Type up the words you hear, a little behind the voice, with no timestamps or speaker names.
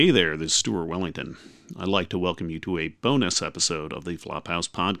Hey there, this is Stuart Wellington. I'd like to welcome you to a bonus episode of the Flophouse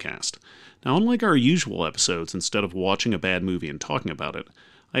podcast. Now, unlike our usual episodes, instead of watching a bad movie and talking about it,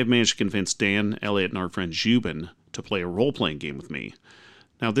 I have managed to convince Dan, Elliott, and our friend Zhubin to play a role-playing game with me.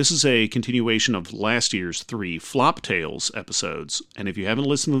 Now, this is a continuation of last year's 3 FlopTales episodes, and if you haven't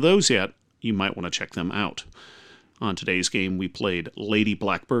listened to those yet, you might want to check them out. On today's game, we played Lady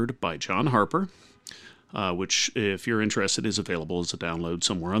Blackbird by John Harper, which, if you're interested, is available as a download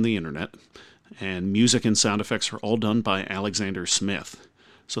somewhere on the internet. And music and sound effects are all done by Alexander Smith.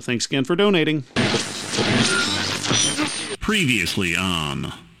 So thanks again for donating. Previously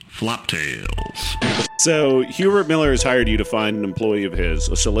on FlopTales. So Hubert Miller has hired you to find an employee of his,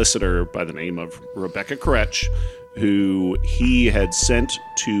 a solicitor by the name of Rebecca Kretsch, who he had sent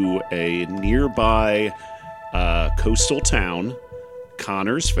to a nearby coastal town,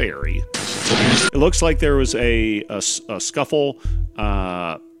 Connors Ferry. It looks like there was a scuffle.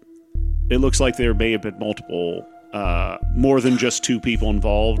 It looks like there may have been multiple, more than just 2 people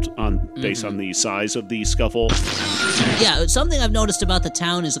involved based on the size of the scuffle. Yeah, something I've noticed about the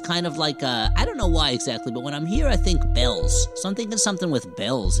town is a kind of like, I don't know why exactly, but when I'm here I think bells. So I'm thinking something with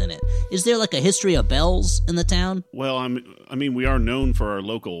bells in it. Is there like a history of bells in the town? Well, I mean, we are known for our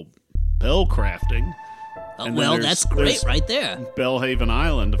local bell crafting. Well, that's great right there. Bellhaven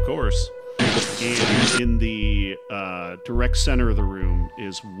Island, of course. And in the direct center of the room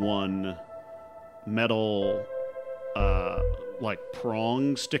is one metal, like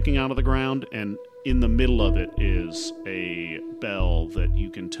prong sticking out of the ground, and in the middle of it is a bell that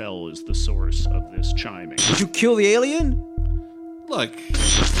you can tell is the source of this chiming. Did you kill the alien? Look.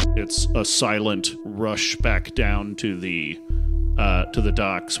 It's a silent rush back down to the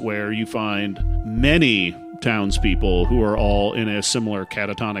docks, where you find many townspeople who are all in a similar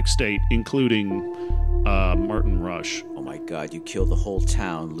catatonic state, including Martin Rush. Oh my god, you killed the whole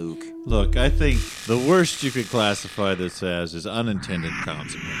town, Luke. Look, I think the worst you could classify this as is unintended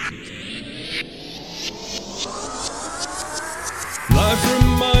consequences. Life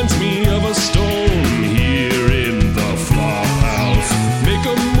reminds me of a stone here in the Flophouse. Make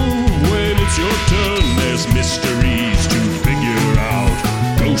a move when it's your turn. There's mysteries to figure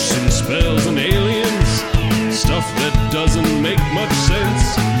out. Ghosts and spells and aliens. Stuff that doesn't make much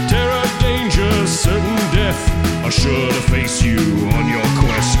sense. Terror, danger, certain death are sure to face you on your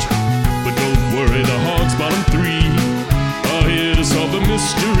quest. But don't worry, the Hogsbottom Three are here to solve the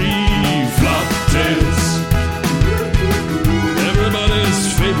mystery. FlopTales. Everybody's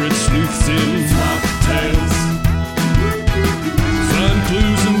favorite sleuths in FlopTales. Find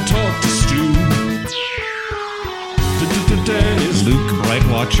clues and talk to Stu. Dan is Luke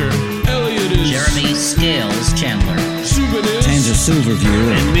Brightwatcher. Elliott is Jeremy Scales Chandler. Zhubin is Tanzer Silverview.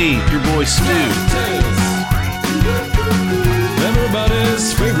 And me, your boy Stu.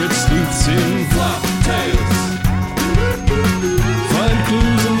 Everybody's favorite sleuths in FlopTales. Find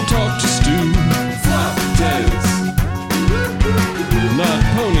clues and talk to Stu. FlopTales. Not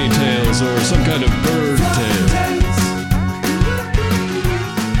ponytails or some kind of bird tail.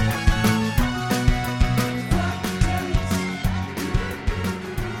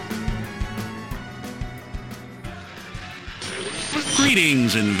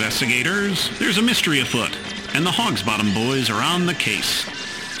 Greetings, investigators. There's a mystery afoot, and the Hogsbottom boys are on the case.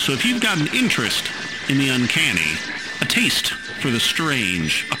 So if you've got an interest in the uncanny, a taste for the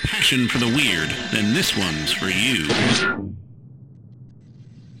strange, a passion for the weird, then this one's for you.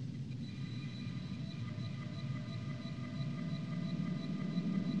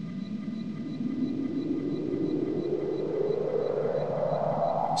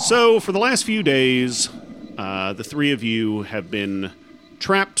 So, for the last few days, the 3 of you have been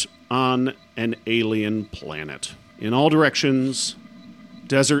trapped on an alien planet. In all directions,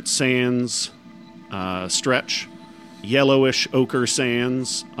 desert sands stretch, yellowish ochre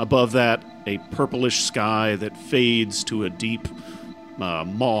sands. Above that, a purplish sky that fades to a deep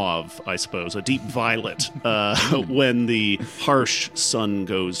mauve, I suppose, a deep violet when the harsh sun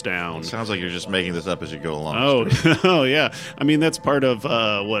goes down. It sounds like you're just making this up as you go along. Oh, yeah. I mean, that's part of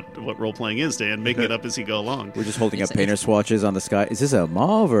what role-playing is, Dan, making it up as you go along. We're just holding up painter swatches on the sky. Is this a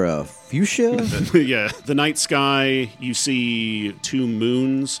mauve or a fuchsia? Yeah. The night sky, you see 2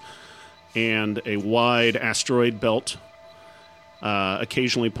 moons and a wide asteroid belt,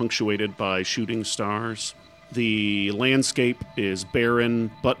 occasionally punctuated by shooting stars. The landscape is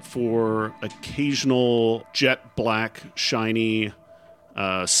barren, but for occasional jet black, shiny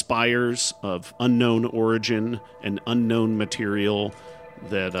spires of unknown origin and unknown material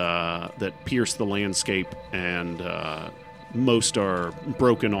that pierce the landscape, and most are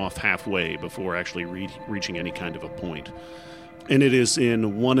broken off halfway before actually reaching any kind of a point. And it is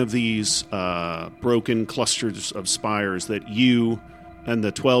in one of these broken clusters of spires that you and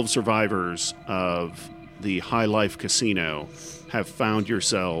the 12 survivors of the High Life Casino have found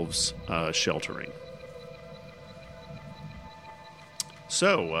yourselves sheltering.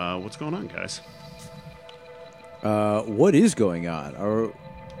 So, what's going on, guys? What is going on? Or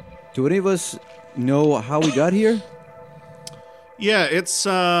do any of us know how we got here? Yeah, it's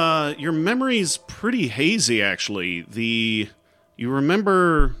your memory's pretty hazy, actually. You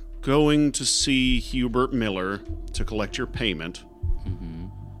remember going to see Hubert Miller to collect your payment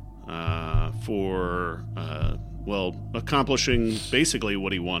for accomplishing basically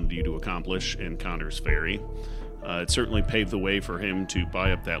what he wanted you to accomplish in Connor's Ferry. It certainly paved the way for him to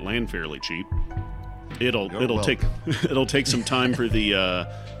buy up that land fairly cheap. It'll take some time for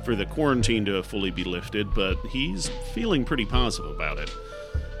the quarantine to fully be lifted, but he's feeling pretty positive about it.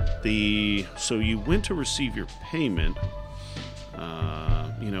 So you went to receive your payment.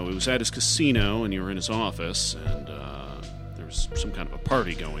 It was at his casino, and you were in his office, and there was some kind of a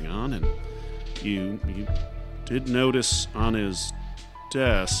party going on, and you did notice on his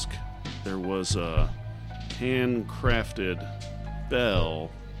desk there was a handcrafted bell,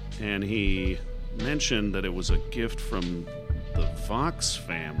 and he mentioned that it was a gift from the Vox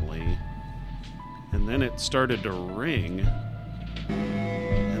family, and then it started to ring,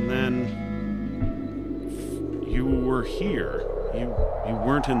 and then you were here. You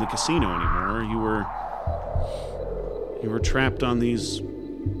weren't in the casino anymore. You were trapped in this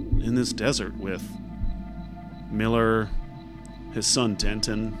desert with Miller, his son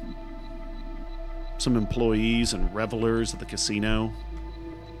Denton, some employees and revelers at the casino.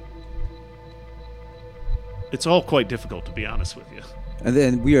 It's all quite difficult, to be honest with you. And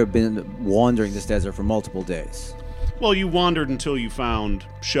then we have been wandering this desert for multiple days. Well, you wandered until you found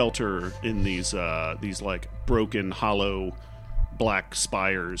shelter in these like broken, hollow, black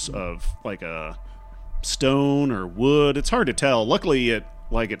spires of like a stone or wood. It's hard to tell. Luckily, it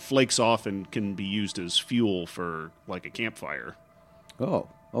flakes off and can be used as fuel for like a campfire. Oh,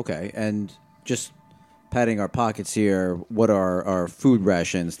 okay. And just patting our pockets here, what are our food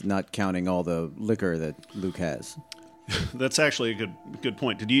rations, not counting all the liquor that Luke has? That's actually a good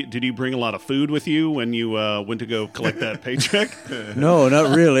point. Did you bring a lot of food with you when you went to go collect that paycheck? No,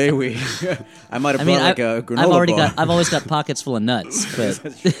 not really. I might have brought a granola bar. I've always got pockets full of nuts,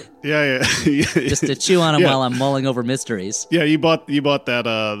 but yeah. just to chew on them while I'm mulling over mysteries. Yeah, you bought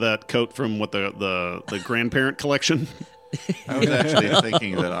that coat from the grandparent collection. I was actually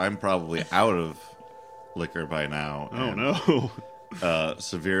thinking that I'm probably out of liquor by now. Oh no.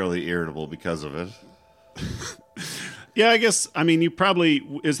 Severely irritable because of it. Yeah, I guess, you probably,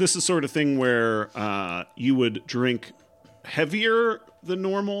 is this the sort of thing where you would drink heavier than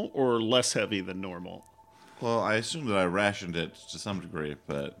normal or less heavy than normal? Well, I assume that I rationed it to some degree,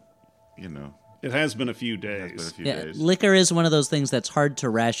 but, It has been a few days. Liquor is one of those things that's hard to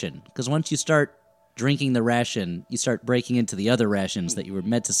ration, because once you start drinking the ration, you start breaking into the other rations that you were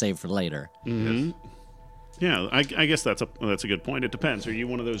meant to save for later. Mm-hmm. Yes. Yeah, I guess that's a good point. It depends. Are you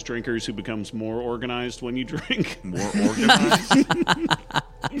one of those drinkers who becomes more organized when you drink? More organized?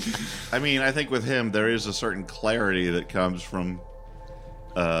 I think with him, there is a certain clarity that comes from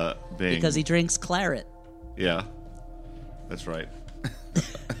being... Because he drinks claret. Yeah, that's right.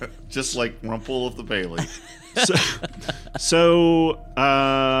 Just like Rumple of the Bailey. So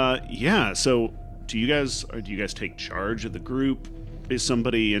do you guys take charge of the group? Is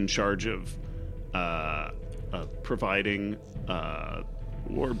somebody in charge of providing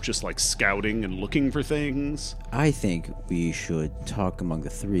or just like scouting and looking for things? I think we should talk among the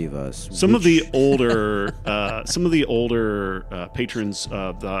three of us. Some of the older patrons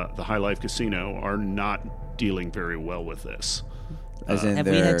of the High Life Casino are not dealing very well with this. As in have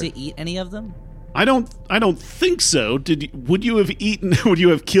we had to eat any of them? I don't think so. Would you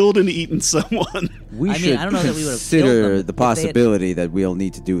have killed and eaten someone? I don't know that we would have consider killed them, the possibility that we'll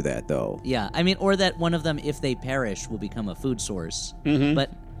need to do that, though. Yeah, or that one of them, if they perish, will become a food source. Mm-hmm.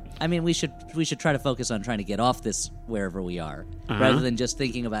 But we should try to focus on trying to get off this wherever we are, rather than just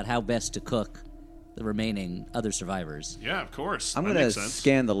thinking about how best to cook the remaining other survivors. Yeah, of course. I'm going to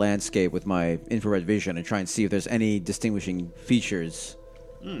scan the landscape with my infrared vision and try and see if there's any distinguishing features.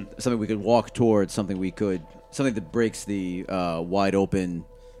 Something we could walk towards, something that breaks the wide open,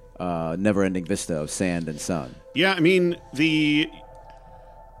 never-ending vista of sand and sun. Yeah,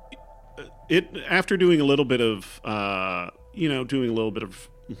 after doing a little bit of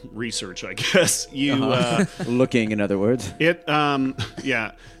research, I guess you looking, in other words.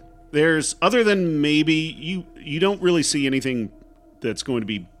 There's, other than maybe you don't really see anything that's going to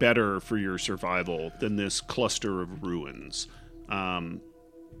be better for your survival than this cluster of ruins.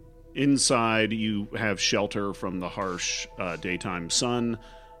 Inside, you have shelter from the harsh daytime sun,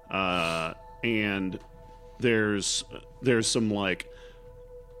 and there's some like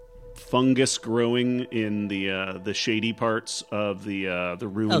fungus growing in the shady parts of the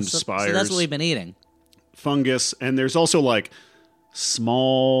ruined spires. So that's what we've been eating. Fungus, and there's also like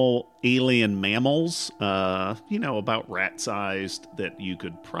small alien mammals, about rat-sized that you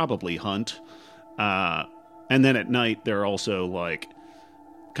could probably hunt. And then at night, there are also like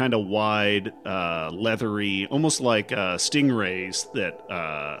kind of wide, leathery, almost like stingrays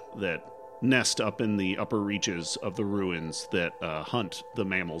that nest up in the upper reaches of the ruins that hunt the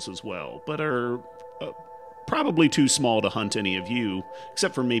mammals as well, but are probably too small to hunt any of you,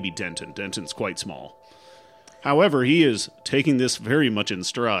 except for maybe Denton. Denton's quite small. However, he is taking this very much in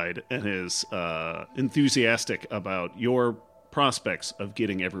stride and is enthusiastic about your prospects of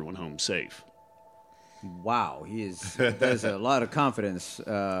getting everyone home safe. Wow, there's a lot of confidence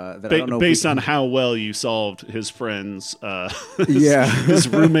that I don't know. Based on how well you solved his friend's, yeah, his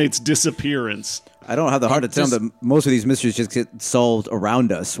roommate's disappearance. I don't have the heart to tell him that most of these mysteries just get solved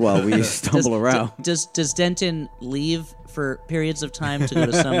around us while we stumble around. Does Denton leave for periods of time to go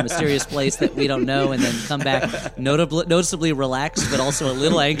to some mysterious place that we don't know and then come back noticeably relaxed but also a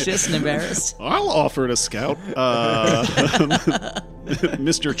little anxious and embarrassed? I'll offer to scout,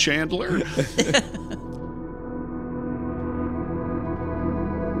 Mr. Chandler.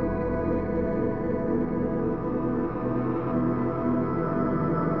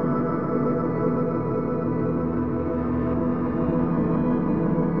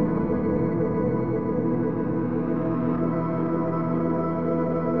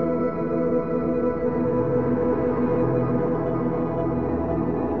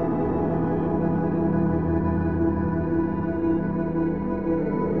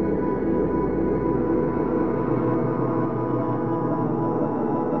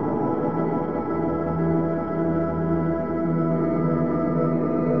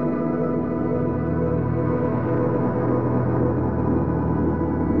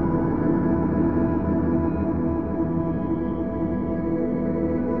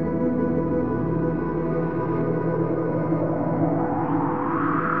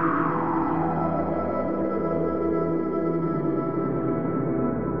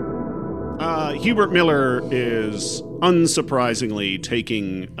 Hubert Miller is unsurprisingly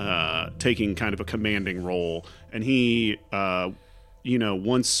taking kind of a commanding role, and he,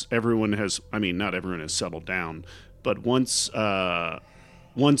 once everyone has, not everyone has settled down, but once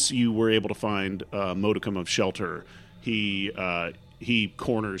you were able to find a modicum of shelter, he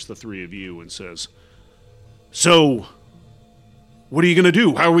corners the three of you and says, "So, what are you going to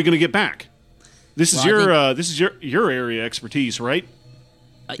do? How are we going to get back? This is your area expertise, right?"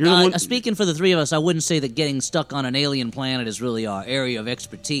 Speaking for the three of us, I wouldn't say that getting stuck on an alien planet is really our area of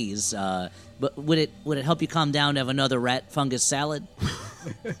expertise. But would it help you calm down to have another rat fungus salad?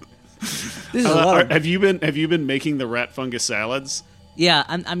 Have you been making the rat fungus salads? Yeah,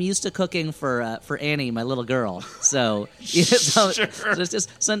 I'm used to cooking for Annie, my little girl. So, so it's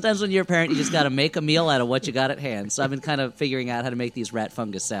just sometimes when you're a parent, you just got to make a meal out of what you got at hand. So I've been kind of figuring out how to make these rat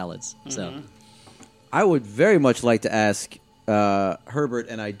fungus salads. Mm-hmm. So, I would very much like to ask Herbert,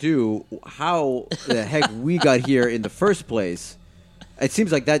 and I do, how the heck we got here in the first place. It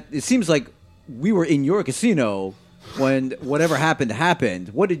seems like we were in your casino when whatever happened.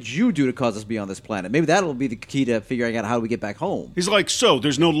 What did you do to cause us to be on this planet? Maybe that'll be the key to figuring out how we get back home. He's like, so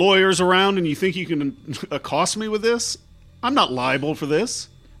there's no lawyers around and you think you can accost me with this? I'm not liable for this.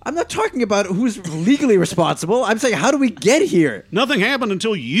 I'm not talking about who's legally responsible. I'm saying, how do we get here? Nothing happened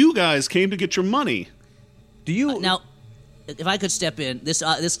until you guys came to get your money. Do you... Now, if I could step in, this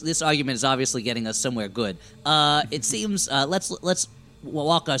argument is obviously getting us somewhere good. It seems let's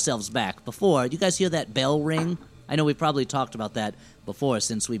walk ourselves back. Before, you guys hear that bell ring? I know we probably talked about that before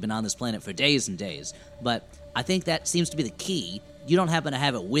since we've been on this planet for days and days. But I think that seems to be the key. You don't happen to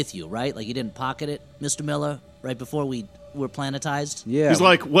have it with you, right? Like you didn't pocket it, Mr. Miller, right before we were planetized? Yeah. He's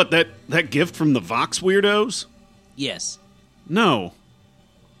like, what, that gift from the Vox weirdos? Yes. No,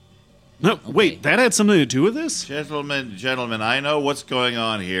 okay. Wait, that had something to do with this? Gentlemen, I know what's going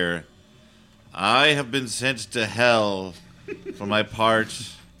on here. I have been sent to hell for my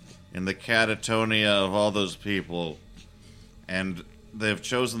part in the catatonia of all those people. And they've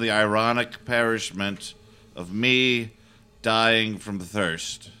chosen the ironic perishment of me dying from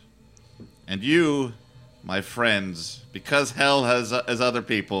thirst. And you, my friends, because hell has as other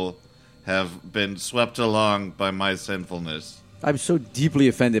people, have been swept along by my sinfulness. I'm so deeply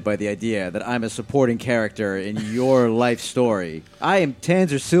offended by the idea that I'm a supporting character in your life story. I am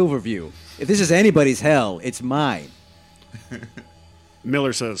Tanzer Silverview. If this is anybody's hell, it's mine.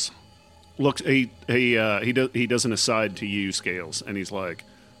 Miller says, looks he does an aside to you, Scales, and he's like,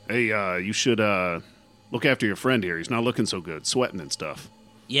 "Hey, you should look after your friend here. He's not looking so good, sweating and stuff."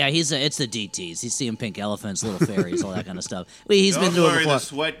 Yeah, it's the DTs. He's seeing pink elephants, little fairies, all that kind of stuff. He's been doing it before. The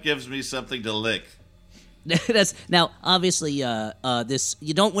sweat gives me something to lick. Now, obviously, we're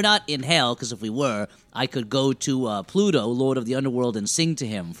not in hell, because if we were, I could go to Pluto, Lord of the Underworld, and sing to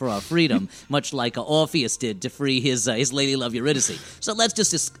him for our freedom, much like Orpheus did to free his lady love Eurydice. So let's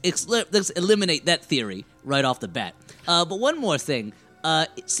just let's eliminate that theory right off the bat. But one more thing,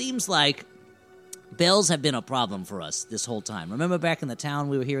 it seems like bells have been a problem for us this whole time. Remember back in the town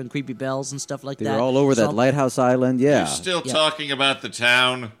we were hearing creepy bells and stuff like that? They're all over that lighthouse island, yeah. You're still talking about the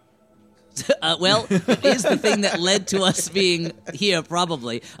town? Well, it is the thing that led to us being here,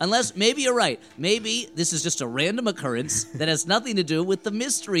 probably. Unless, maybe you're right. Maybe this is just a random occurrence that has nothing to do with the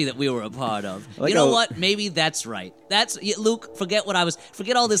mystery that we were a part of. You know what? Maybe that's right. Luke, forget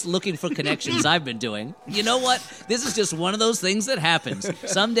all this looking for connections I've been doing. You know what? This is just one of those things that happens.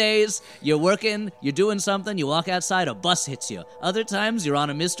 Some days, you're working, you're doing something, you walk outside, a bus hits you. Other times, you're on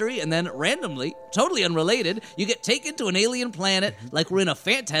a mystery, and then randomly, totally unrelated, you get taken to an alien planet like we're in a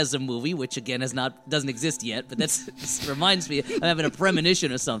Phantasm movie, which again doesn't exist yet, but this reminds me of having a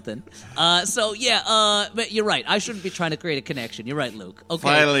premonition or something. But you're right. I shouldn't be trying to create a connection. You're right, Luke. Okay.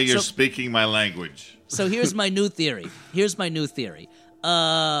 Finally, you're speaking my language. So here's my new theory.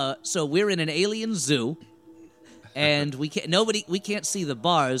 So we're in an alien zoo, and we can't see the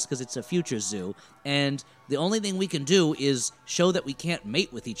bars because it's a future zoo, and the only thing we can do is show that we can't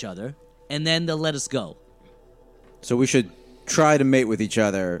mate with each other, and then they'll let us go. So we should try to mate with each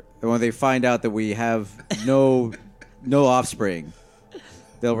other, and when they find out that we have no offspring,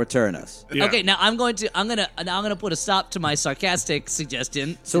 they'll return us. Yeah. Okay, now I'm gonna put a stop to my sarcastic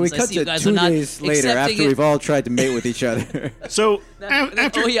suggestion. So we cut to 2 days later after we've all tried to mate with each other. So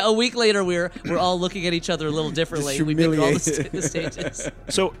a week later we're all looking at each other a little differently. We've been through all the stages.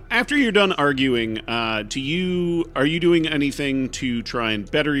 So after you're done arguing, are you doing anything to try and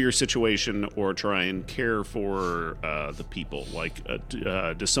better your situation or try and care for the people? Like,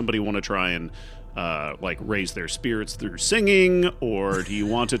 does somebody want to try and raise their spirits through singing, or do you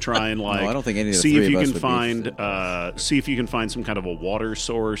want to try and No, I don't think any of the see three if you of us can would find see if you can find some kind of a water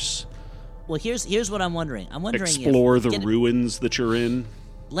source? Well, here's what I'm wondering. Explore the ruins that you're in.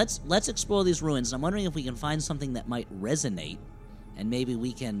 Let's explore these ruins. I'm wondering if we can find something that might resonate, and maybe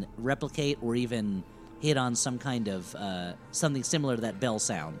we can replicate or even hit on some kind of something similar to that bell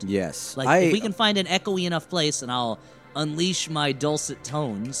sound. Yes, if we can find an echoey enough place, and I'll unleash my dulcet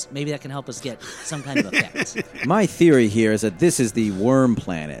tones, maybe that can help us get some kind of effect. My theory here is that this is the worm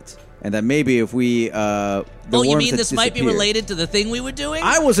planet, and that maybe if we you mean this might be related to the thing we were doing?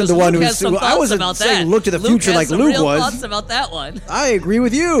 I wasn't the one who was. I wasn't saying look to the future like Luke was. Thoughts about that one. I agree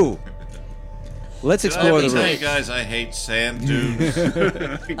with you. Let's explore the ruins. Hey guys, I hate sand dunes.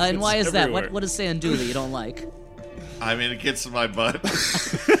 And why is that? What does sand do that you don't like? I mean, it gets in my butt.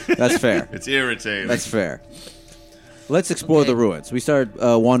 That's fair. It's irritating. That's fair. Let's explore the ruins. We start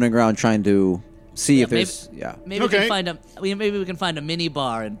wandering around trying to see if there's... Maybe we can find a mini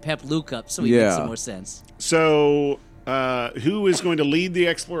bar and pep Luke up so we get some more sense. So, who is going to lead the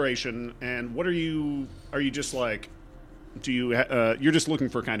exploration, and what are you just like... you're just looking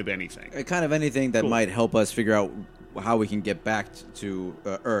for kind of anything? Kind of anything that might help us figure out how we can get back to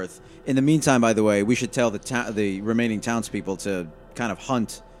Earth. In the meantime, by the way, we should tell the remaining townspeople to kind of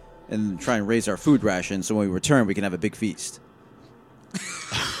hunt and try and raise our food ration, so when we return, we can have a big feast.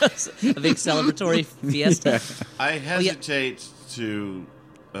 A big celebratory fiesta. I hesitate to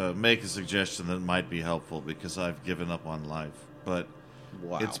make a suggestion that might be helpful because I've given up on life. But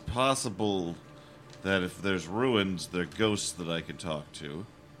it's possible that if there's ruins, there are ghosts that I could talk to.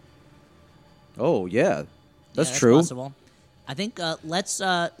 Oh, yeah. That's true. Possible. I think let's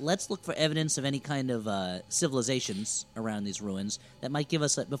look for evidence of any kind of civilizations around these ruins that might give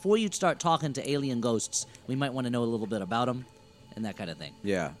us before you start talking to alien ghosts, we might want to know a little bit about them and that kind of thing.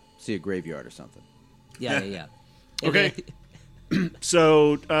 Yeah, see a graveyard or something. Yeah. Okay.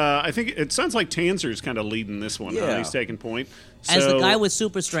 So I think it sounds like Tanzer's kind of leading this one. He's taking point. As the guy with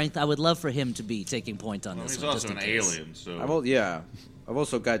super strength, I would love for him to be taking point on this. He's one, also an alien, so I've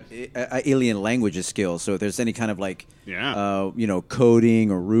also got alien languages skills, so if there's any kind of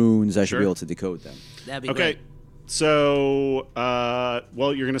coding or runes, I should be able to decode them. That'd be great. So,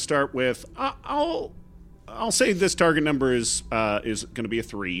 you're going to start with I'll say this target number is going to be a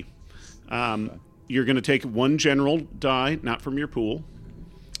 3. You're going to take 1 general die, not from your pool.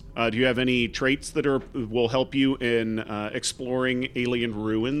 Do you have any traits that will help you in exploring alien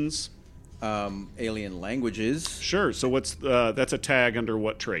ruins? Alien languages Sure. So what's that's a tag under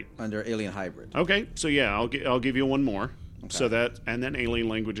what trait? under alien hybrid. Okay. So yeah, I'll give you one more. So that, and then alien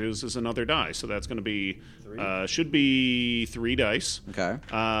languages is another die. So that's going to be should be 3 dice. Okay.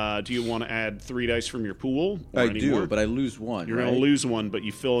 Do you want to add 3 dice from your pool? Or I any do, more? but I lose one. You're right? going to lose one, but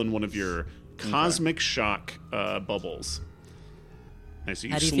you fill in one of your cosmic shock bubbles. I see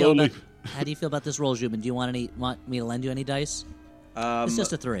you How do you slowly. How do you feel about this roll, Zhubin? Do you want me to lend you any dice? It's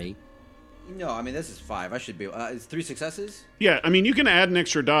just a 3. No, I mean, this is 5. I should be. It's 3 successes? Yeah, I mean you can add an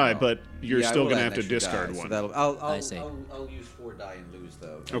extra die, but you're Yeah, I still will going to add have an to extra discard die, one. So that'll, I'll see. I'll use 4 die and lose,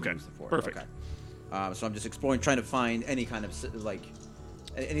 though. Okay, Lose the 4. perfect. Okay. So I'm just exploring, trying to find any kind of, like,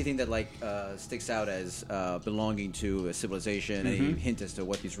 anything that, like, sticks out as belonging to a civilization, any hint as to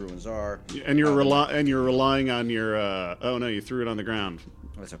what these ruins are. And you're relying on your. Oh no, you threw it on the ground.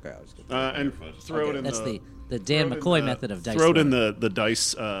 That's okay. I'll just get And throw it in That's the. the Dan throw it in McCoy the- method of dice. Throw it in rolling.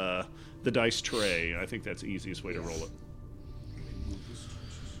 the dice tray. I think that's the easiest way to roll it.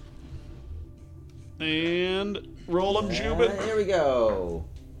 And roll them, Zhubin. Here we go.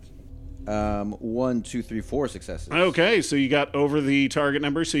 1, 2, 3, 4 successes. Okay, so you got over the target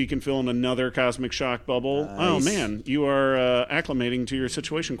number, so you can fill in another cosmic shock bubble. Oh Nice. man, you are acclimating to your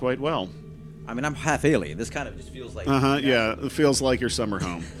situation quite well. I mean, I'm half alien. This kind of just feels like. Yeah, it feels like your summer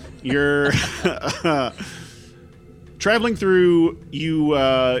home. You're traveling through. You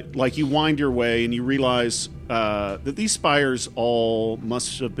wind your way, and you realize that these spires all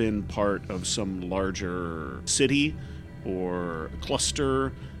must have been part of some larger city or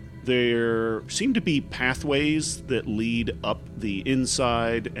cluster. There seem to be pathways that lead up the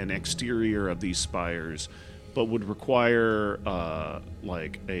inside and exterior of these spires, but would require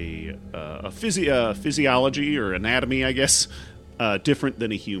like a physiology or anatomy, I guess, different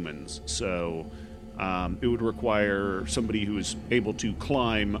than a human's. So it would require somebody who is able to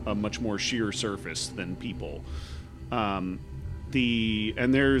climb a much more sheer surface than people. And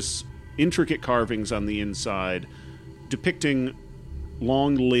there's intricate carvings on the inside depicting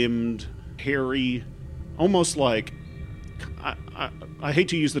long-limbed, hairy, almost like I hate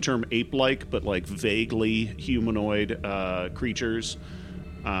to use the term ape-like, but like vaguely humanoid creatures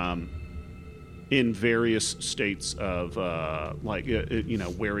in various states of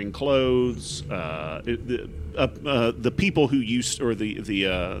wearing clothes. The people who used, or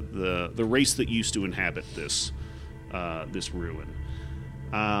the race that used to inhabit this ruin.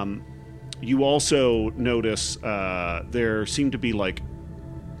 You also notice there seem to be like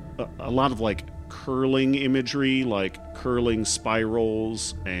a lot of like curling imagery, like curling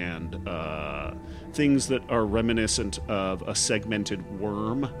spirals and things that are reminiscent of a segmented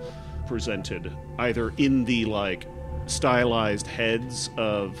worm presented either in the like stylized heads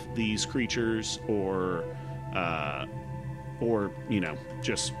of these creatures or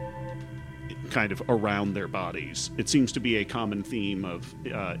just kind of around their bodies. It seems to be a common theme of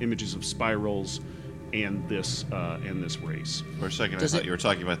images of spirals and this race. For a second, Does I thought it- you were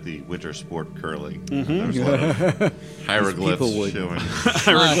talking about the winter sport curling. There was a lot of hieroglyphs people would- showing.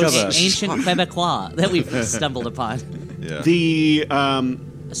 Ancient Quebecois that we've stumbled upon. Yeah. The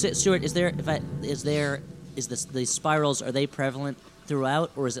Stuart, is the spirals, are they prevalent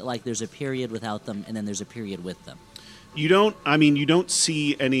throughout, or is it like there's a period without them and then there's a period with them? you don't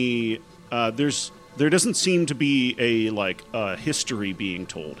see any. There doesn't seem to be a history being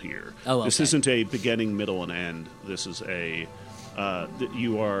told here. Oh, okay. This isn't a beginning, middle, and end. This is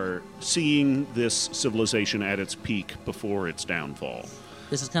you are seeing this civilization at its peak before its downfall.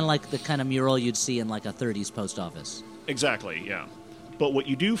 This is kind of like the kind of mural you'd see in like a 30s post office. Exactly, yeah. But what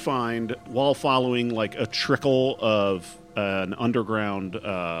you do find while following like a trickle of an underground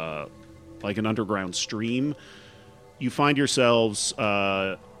stream, you find yourselves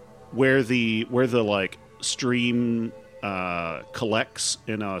where the like stream collects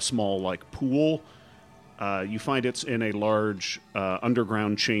in a small like pool. You find it's in a large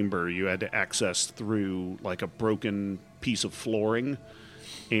underground chamber you had to access through like a broken piece of flooring,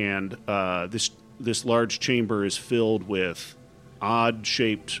 and this large chamber is filled with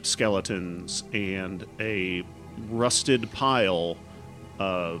odd-shaped skeletons and a rusted pile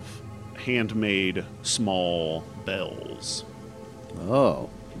of handmade small bells.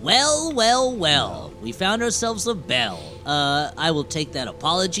 Oh. Well, well, well. We found ourselves a bell. I will take that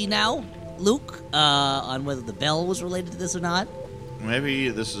apology now, Luke, on whether the bell was related to this or not. Maybe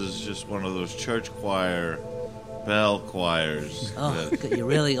this is just one of those church choir bell choirs. Oh, that- you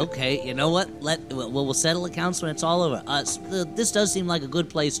really? Okay, you know what? We'll settle accounts when it's all over. This does seem like a good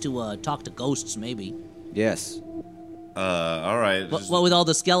place to talk to ghosts, maybe. Yes. all right. What with all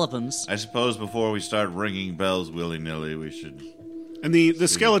the skeletons? I suppose before we start ringing bells willy-nilly, we should And the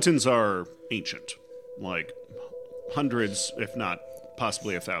skeletons are ancient, like hundreds, if not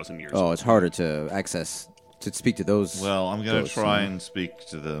possibly 1,000 years. Oh, it's harder to access, to speak to those. Well, I'm going to ghosts, try huh? and speak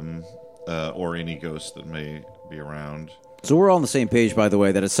to them, or any ghosts that may be around. So we're all on the same page, by the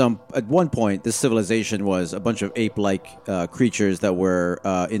way, that at one point, this civilization was a bunch of ape-like creatures that were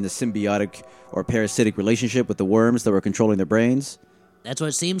in the symbiotic or parasitic relationship with the worms that were controlling their brains. That's what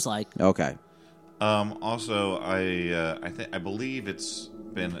it seems like. Okay. Also, I believe it's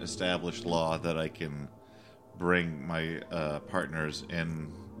been established law that I can bring my partners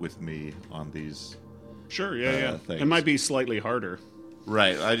in with me on these. Sure, yeah. Things. It might be slightly harder.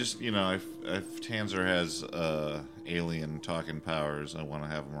 Right. I just, if Tanzer has alien talking powers, I want to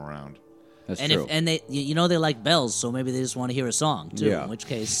have them around. That's And true. they they like bells, so maybe they just want to hear a song too. Yeah. In which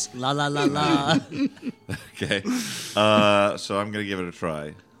case, la la la la. Okay. So I'm going to give it a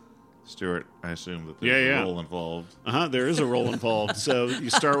try. Stuart, I assume that there's Yeah. a role involved. There is a roll involved. So you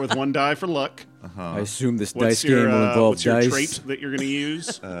start with 1 die for luck. I assume this What's dice game will involve what's your dice. trait that you're going to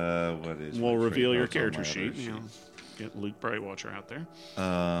use? What is? We'll my reveal trait? your That's on character my sheet. other You know, get Luke Brightwatcher out there.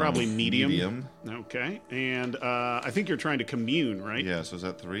 Probably medium. Medium. Okay. And I think you're trying to commune, right? Yeah. So is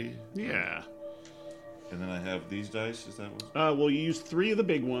that 3? Yeah. And then I have these dice. Is that what? Well, you use 3 of the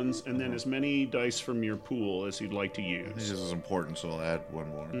big ones, and then as many dice from your pool as you'd like to I think this use. is important, so I'll add 1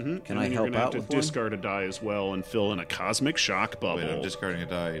 more. Can And I then you're help gonna have out to with one? discard a die as well and fill in a cosmic shock bubble. Wait, I'm discarding a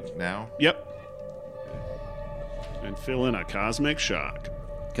die now. Yep. And fill in a cosmic shock.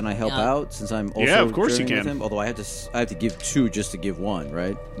 Can I help Yeah. out since I'm also Yeah, of course you journeying with can. him? Although I have to give 2 just to give 1,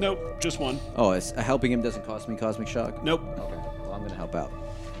 right? Nope, just 1. Oh, helping him doesn't cost me cosmic shock. Nope. Okay, well I'm going to help out.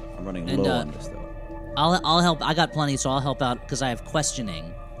 I'm running And, low on this though. I'll help. I got plenty, so I'll help out because I have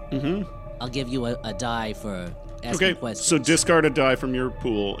questioning. Mm-hmm. I'll give you a die for asking Okay, questions. so discard a die from your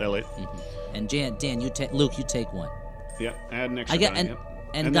pool, Elliot. And Dan, Luke, you take 1. Yep, add an extra I get die. and yep.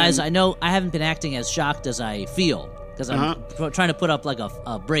 and guys, then- I know I haven't been acting as shocked as I feel because I'm trying to put up like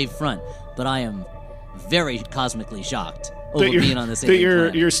a brave front, but I am very cosmically shocked over being on this that alien you're,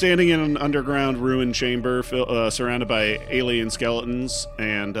 planet. you're standing in an underground ruined chamber surrounded by alien skeletons,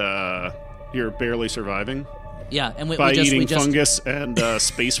 and you're barely surviving Yeah, and we by just eating fungus and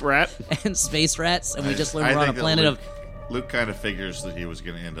space rat. and space rats, and we just learned I we're on a think that planet Luke, of. Luke kind of figures that he was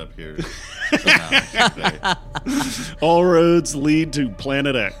going to end up here somehow. someday. All roads lead to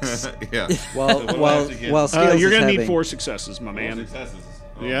Planet X. Yeah. Well, So what do I while have to get? while Scales You're is going to need having- 4 successes, my man. Successes.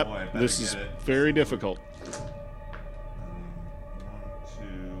 Oh, Yep, boy, I better this get is it. very difficult. 1,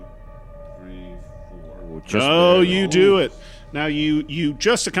 2, 3, 4. Just Oh, barely. you do it. Now, you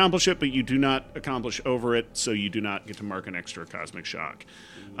just accomplish it, but you do not accomplish over it, so you do not get to mark an extra cosmic shock.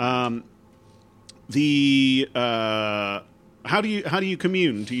 How do you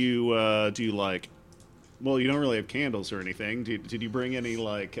commune? Do you like? Well, you don't really have candles or anything. Did you bring any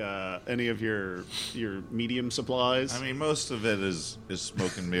any of your medium supplies? I mean, most of it is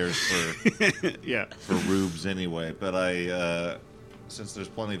smoke and mirrors for yeah. for rubes anyway. But I, since there's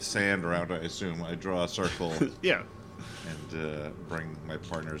plenty of sand around, I assume I draw a circle Yeah. and bring my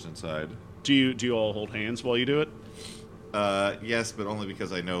partners inside. Do you all hold hands while you do it? Yes, but only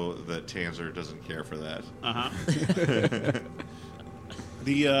because I know that Tanzer doesn't care for that.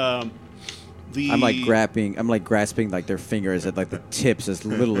 I'm like grasping like their fingers at like the tips as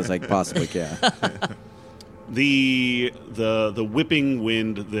little as I possibly can. The whipping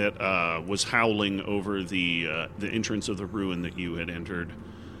wind that was howling over the entrance of the ruin that you had entered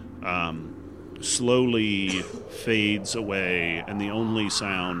slowly fades away, and the only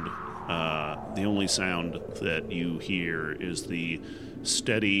sound that you hear is the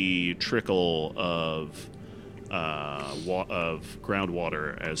steady trickle of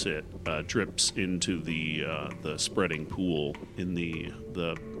groundwater as it drips into the spreading pool in the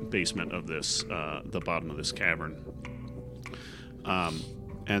basement of this the bottom of this cavern.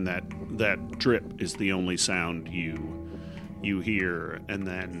 And that drip is the only sound you hear, and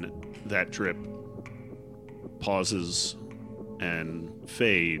then that drip pauses and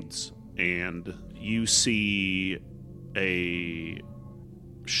fades, and you see a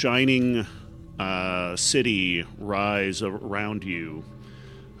shining city rise around you,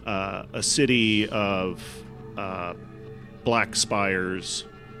 a city of black spires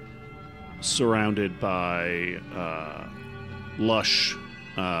surrounded by lush,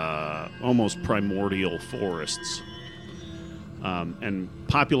 almost primordial forests. And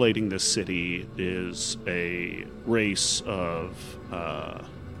populating this city is a race of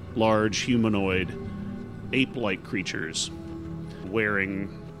large humanoid ape-like creatures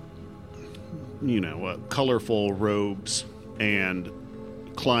wearing colorful robes and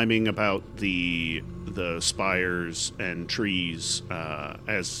climbing about the spires and trees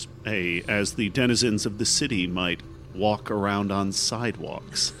as the denizens of the city might walk around on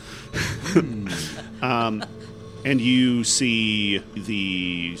sidewalks. And you see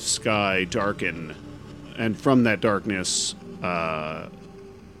the sky darken, and from that darkness,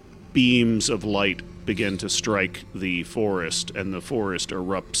 beams of light begin to strike the forest, and the forest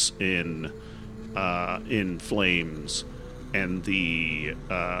erupts in flames, and the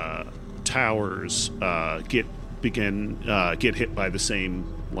towers get hit by the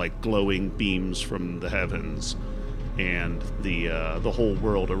same like glowing beams from the heavens, and the whole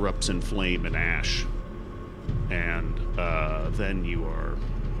world erupts in flame and ash. And then you are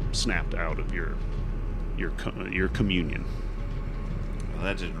snapped out of your communion. Well,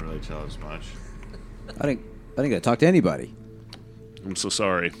 that didn't really tell us much. I didn't get to talk to anybody. I'm so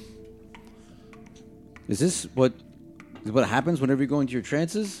sorry. Is this what happens whenever you go into your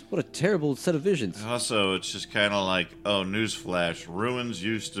trances? What a terrible set of visions. Also, it's just kind of like, oh, newsflash, ruins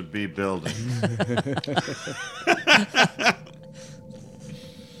used to be buildings.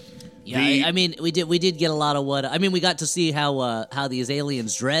 Yeah, I mean, we did get a lot of what. I mean, we got to see how these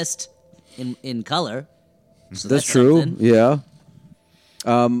aliens dressed in color. So that's true. something. Yeah.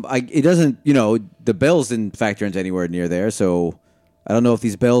 It doesn't. The bells didn't factor into anywhere near there, so I don't know if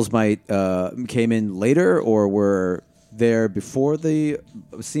these bells might came in later or were there before the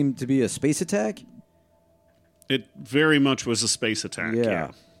seemed to be a space attack. It very much was a space attack.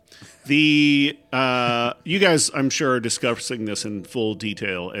 Yeah. The you guys, I'm sure, are discussing this in full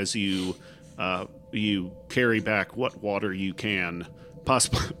detail as you carry back what water you can,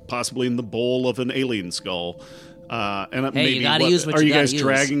 possibly in the bowl of an alien skull. And Hey, maybe you gotta use what are you you gotta guys use.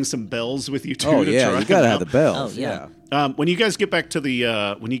 dragging some bells with you too? Oh to yeah, try you gotta them have the out? bells. Oh, yeah. When you guys get back to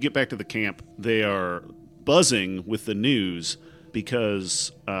the camp, they are buzzing with the news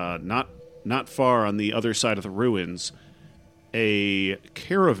because not far on the other side of the ruins, a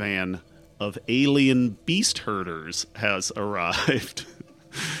caravan of alien beast herders has arrived,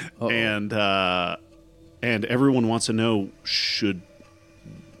 and everyone wants to know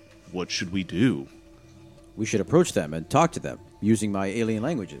what should we do? We should approach them and talk to them using my alien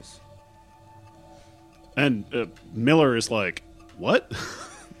languages. And Miller is like, what?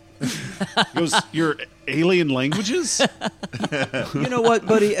 He goes, your alien languages? You know what,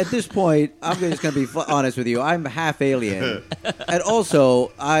 buddy? At this point, I'm just going to be honest with you. I'm half alien. And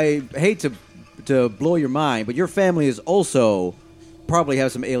also, I hate to blow your mind, but your family is also probably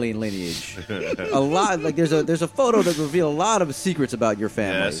have some alien lineage. A lot, like there's a photo that reveals a lot of secrets about your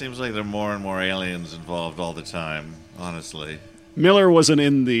family. Yeah, it seems like there are more and more aliens involved all the time, honestly. Miller wasn't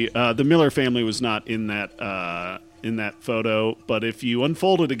in the Miller family was not in that photo, but if you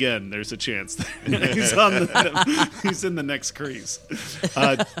unfold it again, there's a chance that he's in the next crease.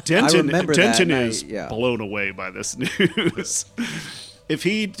 Denton is blown away by this news. If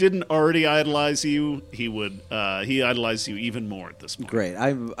he didn't already idolize you, he would he idolized you even more at this point. Great.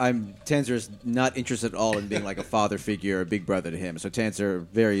 I'm Tanzer's not interested at all in being like a father figure or a big brother to him. So Tanzer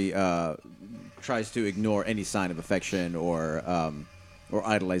very tries to ignore any sign of affection or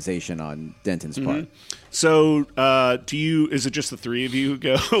idolization on Denton's part. So, is it just the three of you who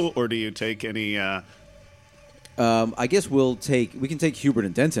go, or do you take any? I guess we can take Hubert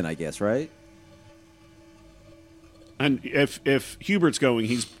and Denton. I guess, right? And if Hubert's going,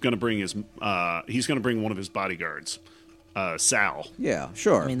 he's going to bring one of his bodyguards, Sal. Yeah,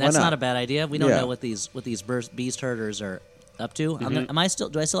 sure. I mean, that's Why not a bad idea. We don't Yeah. know what these beast herders are up to. Do I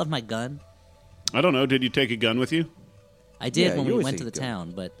still have my gun? I don't know. Did you take a gun with you? I did Yeah, when you we always went to take the a gun.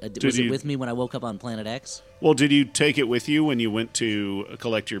 town, but was it you- with me when I woke up on Planet X? Well, did you take it with you when you went to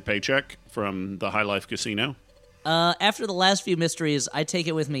collect your paycheck from the High Life Casino? After the last few mysteries, I take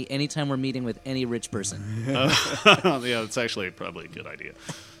it with me anytime we're meeting with any rich person. Yeah, that's actually probably a good idea.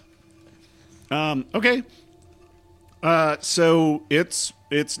 Okay. So it's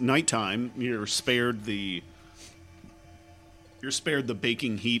nighttime. You're spared the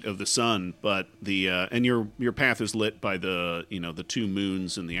baking heat of the sun, but and your path is lit by the two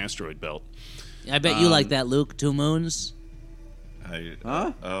moons in the asteroid belt. I bet you like that, Luke. 2 moons.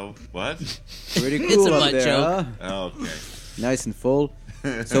 Huh? Oh, what? Pretty cool It's a up butt there, joke. huh? Oh, okay. Nice and full.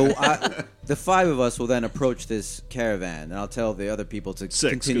 So the 5 of us will then approach this caravan, and I'll tell the other people to 6,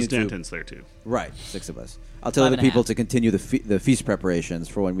 continue because to Denton's there too. right. 6 of us. I'll tell 5 the and a people half. to continue the feast preparations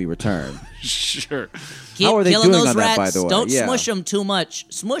for when we return. Sure. Keep How are they killing doing those on that, rats. by the way? Don't Yeah. smush them too much.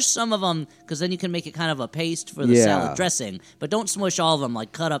 Smush some of them, because then you can make it kind of a paste for the Yeah. salad dressing. But don't smush all of them.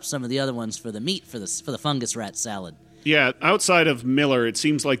 Like cut up some of the other ones for the meat for the fungus rat salad. Yeah, outside of Miller, it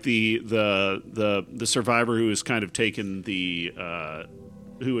seems like the survivor who has kind of taken the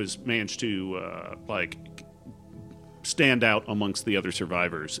who has managed to stand out amongst the other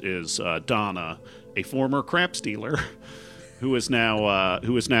survivors is Donna, a former crap stealer, who is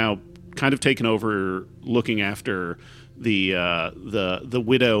now kind of taken over looking after the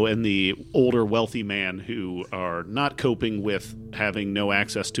widow and the older wealthy man who are not coping with having no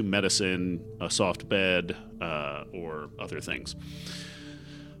access to medicine, a soft bed, or other things.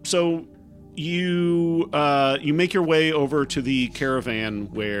 So you make your way over to the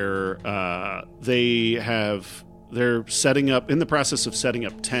caravan where they're setting up, in the process of setting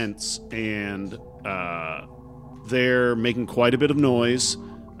up tents, and they're making quite a bit of noise.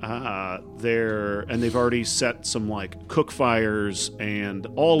 They've already set some like cook fires, and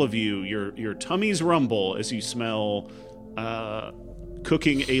all of you, your tummies rumble as you smell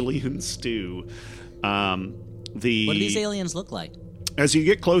cooking alien stew. What do these aliens look like? As you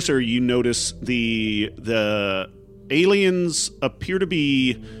get closer, you notice the aliens appear to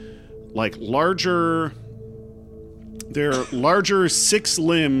be like larger. They're larger,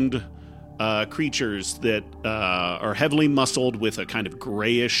 six-limbed creatures that are heavily muscled with a kind of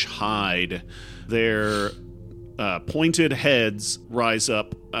grayish hide. Their pointed heads rise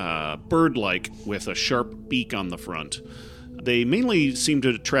up bird-like with a sharp beak on the front. They mainly seem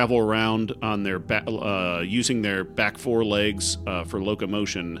to travel around on their using their back four legs for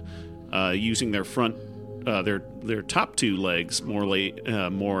locomotion, using their front their top two legs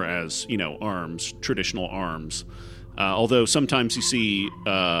more as arms, traditional arms. Although sometimes you see,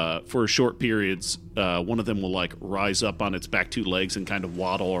 for short periods, one of them will like rise up on its back two legs and kind of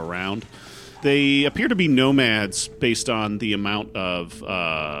waddle around. They appear to be nomads based on the amount of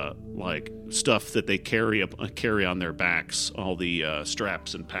stuff that they carry on their backs, all the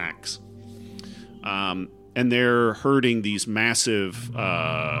straps and packs. And they're herding these massive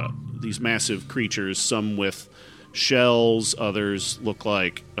creatures. Some with shells, others look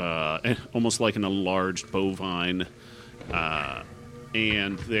like almost like an enlarged bovine.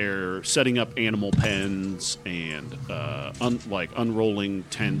 And they're setting up animal pens and unrolling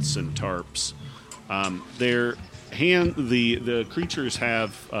tents and tarps. The creatures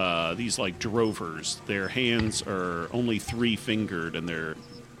have these like drovers. Their hands are only 3-fingered, and their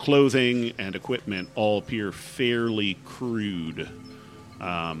clothing and equipment all appear fairly crude.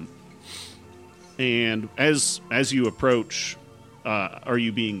 And as you approach, are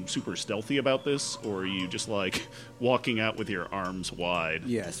you being super stealthy about this, or are you just like walking out with your arms wide?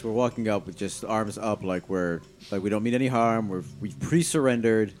 Yes, we're walking up with just arms up, like we don't mean any harm. We've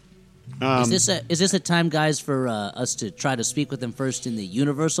pre-surrendered. Is this a time, guys, for us to try to speak with them first in the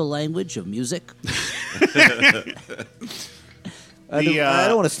universal language of music? I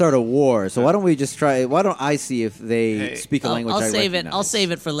don't want to start a war, so why don't we just try? Why don't I see if they speak a language I recognize? I'll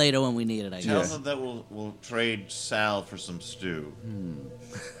save it for later when we need it, I Tell guess. them that we'll trade Sal for some stew.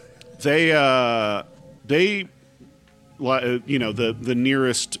 The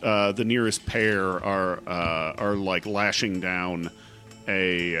nearest pair are like lashing down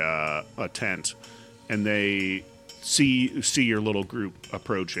a tent, and they see your little group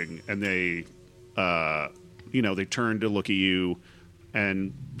approaching, and they they turn to look at you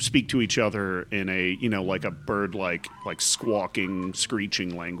and speak to each other in a like a bird like squawking,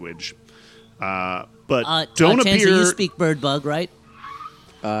 screeching language. But don't Tanza, appear. you speak bird bug, right?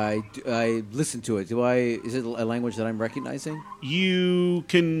 I listen to it. Is it a language that I'm recognizing? You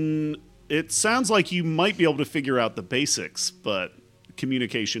can. It sounds like you might be able to figure out the basics, but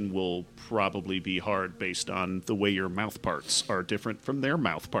communication will probably be hard based on the way your mouth parts are different from their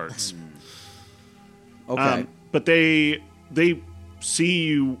mouth parts. Okay. But they see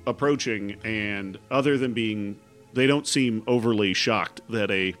you approaching, and other than they don't seem overly shocked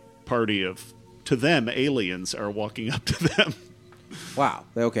that a party of, to them, aliens are walking up to them. Wow.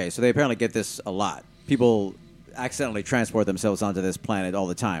 Okay, so they apparently get this a lot. People accidentally transport themselves onto this planet all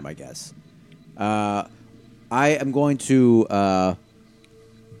the time, I guess. I am going to...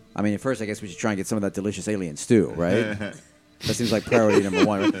 first, I guess we should try and get some of that delicious alien stew, right? That seems like priority number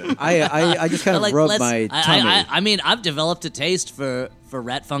one. I just kind of rub my tummy. I've developed a taste for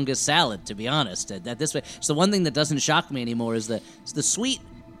rat fungus salad, to be honest. That this way, so the one thing that doesn't shock me anymore is the sweet,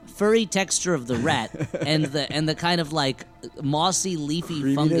 furry texture of the rat and the kind of like mossy,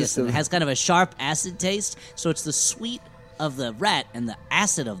 leafy fungus. And it has kind of a sharp acid taste. So it's the sweet of the rat and the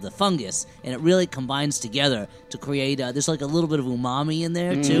acid of the fungus, and it really combines together to create there's like a little bit of umami in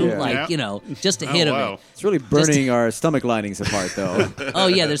there too, just a hit of it. It's really burning our stomach linings apart, though. Oh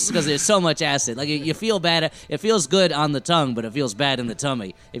yeah, because there's so much acid. Like you feel bad. It feels good on the tongue, but it feels bad in the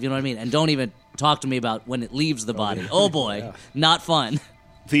tummy, if you know what I mean. And don't even talk to me about when it leaves the body. Oh boy, not fun.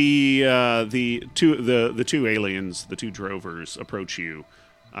 The two aliens, the two drovers, approach you.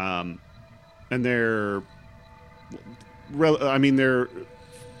 and they're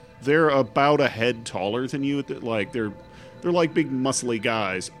they're about a head taller than you. Like they're like big muscly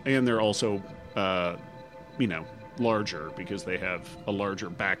guys, and they're also larger because they have a larger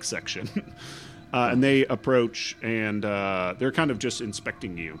back section. And they approach, and they're kind of just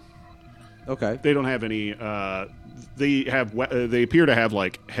inspecting you. Okay. They don't have any. They appear to have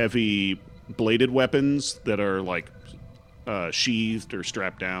like heavy bladed weapons that are like sheathed or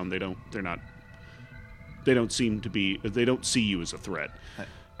strapped down. They don't seem to be. They don't see you as a threat.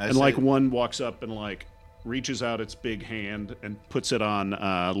 And like one walks up and like reaches out its big hand and puts it on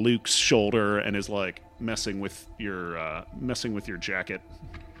Luke's shoulder and is like messing with your jacket.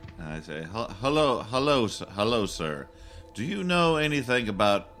 I say, hello, sir. Do you know anything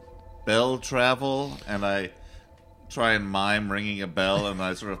about bell travel? And I try and mime ringing a bell, and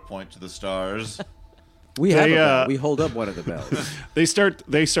I sort of point to the stars. We have a bell. We hold up one of the bells. They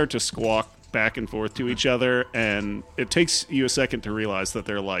start to squawk back and forth to each other, and it takes you a second to realize that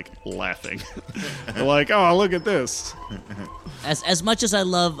they're like laughing. They're like, "Oh, look at this!" As much as I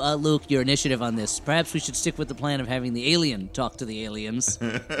love Luke, your initiative on this, perhaps we should stick with the plan of having the alien talk to the aliens.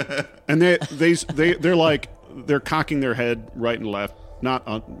 And they're like they're cocking their head right and left, not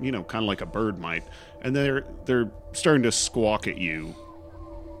kind of like a bird might, and they're starting to squawk at you,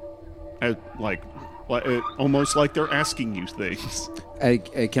 almost like they're asking you things.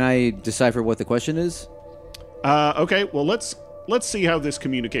 Can I decipher what the question is? Okay, well let's see how this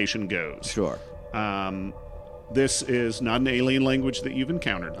communication goes. Sure. This is not an alien language that you've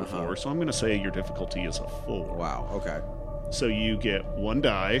encountered before, so I'm going to say your difficulty is a 4. Wow. Okay. So you get 1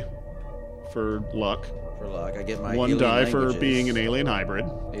 die for luck. For luck, I get my 1 alien die languages. for being an alien hybrid.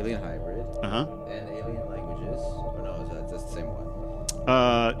 Alien hybrid. Uh-huh. And alien languages. Oh no, that's the same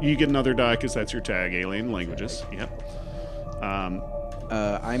one. You get another die because that's your tag, alien languages. Yep.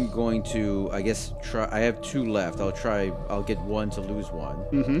 I'm going to, I guess, try. I have 2 left. I'll get 1 to lose 1.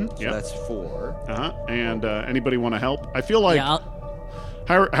 Mm-hmm. So Yep. that's 4. Uh-huh. And anybody want to help? I feel like... Yeah,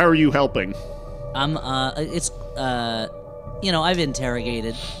 how are you helping? I'm. I've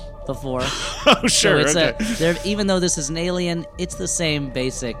interrogated before. Oh, sure. So Okay. even though this is an alien, it's the same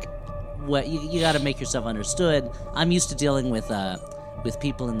basic. What you got to make yourself understood. I'm used to dealing with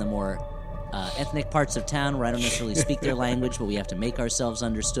people in the more ethnic parts of town where I don't necessarily speak their language, but we have to make ourselves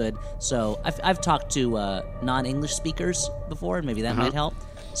understood. So I've talked to non-English speakers before, and maybe that might help.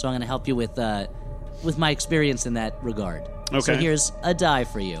 So I'm going to help you with my experience in that regard. Okay. So here's a die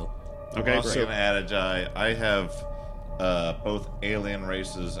for you. Okay. I'm also So, going to add a die. I have both alien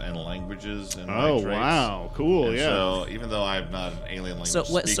races and languages in my traits. Wow. Cool. And yeah. so even though I'm not an alien language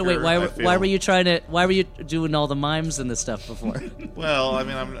speaker, So wait, I why were you doing all the mimes and this stuff before? Well, I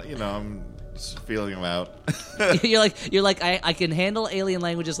mean, I'm just feeling them out. you're like I can handle alien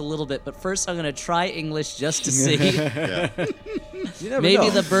languages a little bit, but first I'm gonna try English just to see. Yeah. You never maybe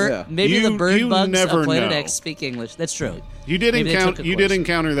know. the bird Yeah. maybe You- the bird you bugs never of Planet know. X speak English. That's true. You did Maybe they took a course.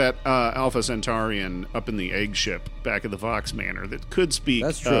 encounter that Alpha Centaurian up in the egg ship back at the Vox Manor that could speak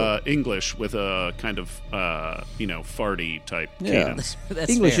That's true. English with a kind of farty type Yeah. cadence. That's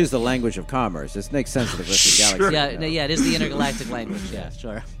English fair. is the language of commerce. This makes sense to the rest of the galaxy. Yeah, no, yeah, it is the intergalactic language. Yeah,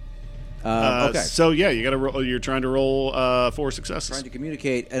 sure. Okay. So yeah, you got to roll. You're trying to roll 4 successes. Trying to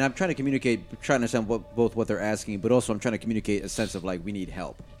communicate, and I'm trying to communicate, trying to understand both what they're asking, but also I'm trying to communicate a sense of like we need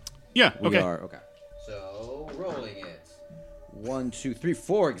help. Yeah. We Okay. are okay. So rolling it. 1, 2, 3,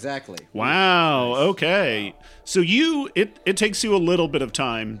 4 exactly. Wow. Okay. So it takes you a little bit of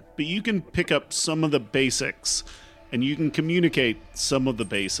time, but you can pick up some of the basics, and you can communicate some of the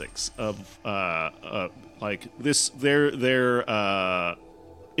basics of like this.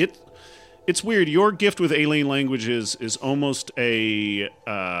 It's weird. Your gift with alien languages is almost a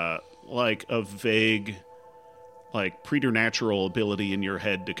vague, like preternatural ability in your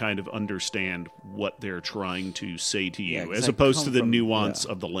head to kind of understand what they're trying to say to you, Yeah, 'cause as I opposed to come the from- nuance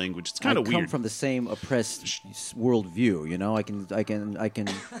yeah. of the language. It's kind of I come weird. from the same oppressed worldview. You know, I can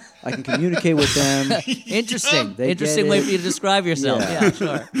communicate with them. Interesting. They Interesting get way it. for you to describe yourself. Yeah. Yeah,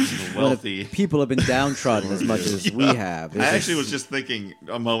 sure. Wealthy. People have been downtrodden as much as we have. I actually was just thinking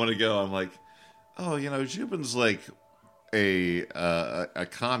a moment ago. I'm like, oh, Zhubin's like a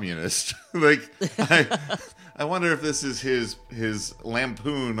communist. Like, I wonder if this is his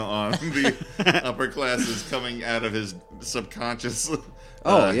lampoon on the upper classes coming out of his subconscious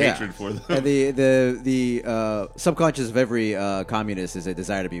hatred for them. And the subconscious of every communist is a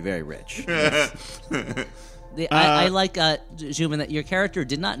desire to be very rich. I like Zhubin that your character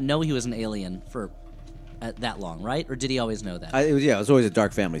did not know he was an alien for that long, right? Or did he always know that? It was always a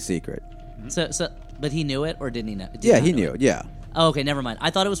dark family secret. So, but he knew it, or didn't he know? Yeah, he knew it. Yeah. Oh, okay, never mind. I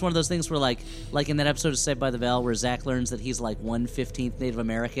thought it was one of those things where, like in that episode of Saved by the Bell, where Zach learns that he's like 1/15 Native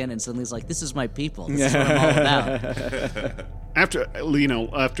American, and suddenly he's like, "This is my people. This is what I'm all about."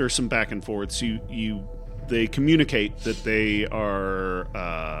 After some back and forths, they communicate that they are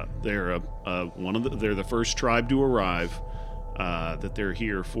they're the first tribe to arrive. That they're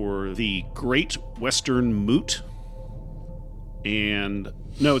here for the Great Western Moot, and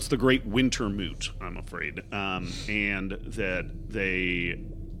no, it's the Great Winter Moot, I'm afraid, and that they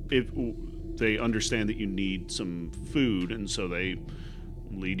understand that you need some food, and so they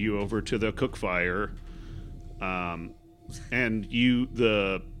lead you over to the cook fire, and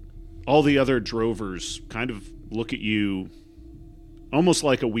all the other drovers kind of look at you almost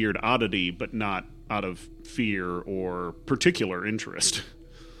like a weird oddity, but not out of fear or particular interest.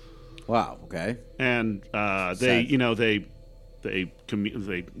 Wow. Okay. And they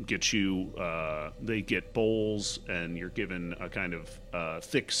get you. They get bowls, and you're given a kind of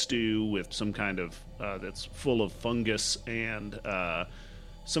thick stew with some kind of that's full of fungus and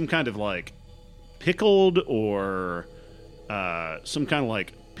some kind of like pickled or some kind of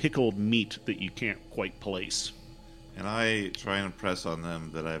like pickled meat that you can't quite place. And I try and impress on them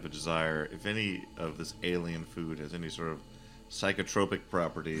that I have a desire, if any of this alien food has any sort of psychotropic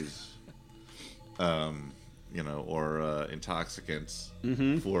properties, or intoxicants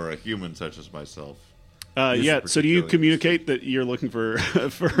for a human such as myself. So do you communicate that you're looking for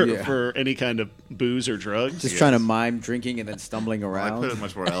for any kind of booze or drugs? Just trying to mime drinking and then stumbling around. I put it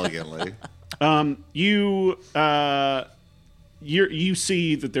much more elegantly. You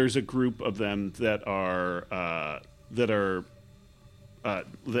see that there's a group of them that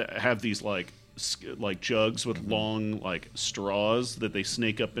have these like jugs with long like straws that they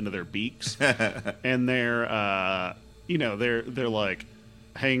snake up into their beaks, and they're like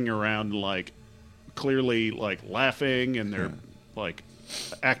hanging around like clearly like laughing, and they're like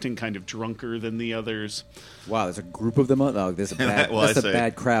acting kind of drunker than the others. Wow, there's a group of them. Oh, there's a bad,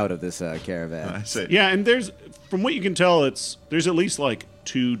 bad crowd of this caravan. I say, yeah, and from what you can tell, there's at least like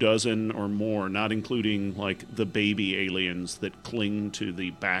 24 or more, not including like the baby aliens that cling to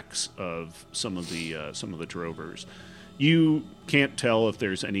the backs of some of the drovers. You can't tell if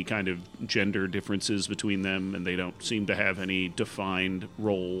there's any kind of gender differences between them, and they don't seem to have any defined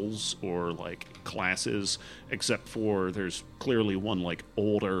roles or like classes, except for there's clearly one like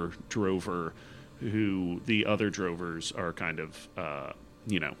older drover who the other drovers are kind of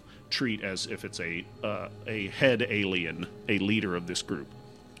treat as if it's a head alien, a leader of this group.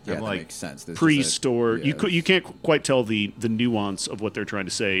 Yeah, that makes sense. Priest or you can't quite tell the nuance of what they're trying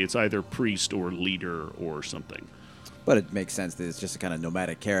to say. It's either priest or leader or something. But it makes sense that it's just a kind of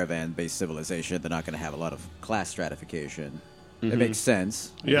nomadic caravan-based civilization. They're not going to have a lot of class stratification. It makes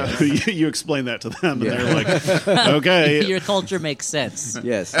sense. Yeah, you explain that to them, and they're like, okay. Your culture makes sense.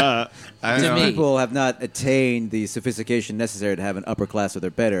 Yes. To me. People have not attained the sophistication necessary to have an upper class of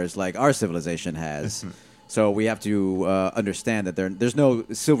their betters like our civilization has. So we have to understand that there's no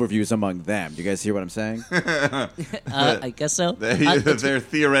silver views among them. Do you guys hear what I'm saying? I guess so. They're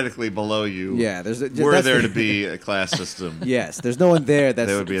theoretically below you. Yeah. Were there to be a class system. Yes. There's no one there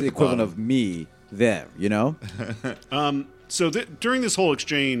that's would be the at the equivalent bottom. of me there, you know? So during this whole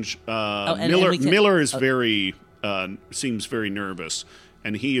exchange, and Miller is seems very nervous,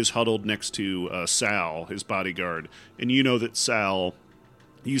 and he is huddled next to Sal, his bodyguard, and you know that Sal.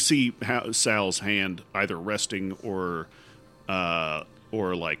 You see Sal's hand either resting or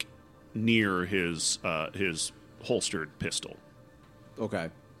like near his holstered pistol.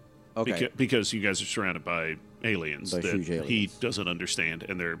 Okay. Because you guys are surrounded by aliens that huge aliens. He doesn't understand,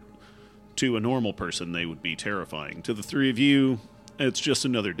 and they're, to a normal person, they would be terrifying. To the three of you, it's just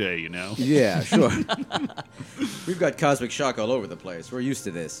another day, you know? Yeah, sure. We've got cosmic shock all over the place. We're used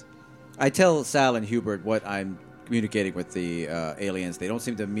to this. I tell Sal and Hubert what I'm communicating with the aliens. They don't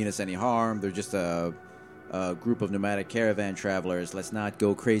seem to mean us any harm. They're just a group of nomadic caravan travelers. Let's not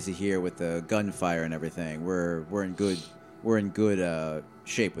go crazy here with the gunfire and everything. We're in good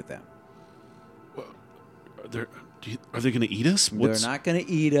shape with them. Are they going to eat us? They're not going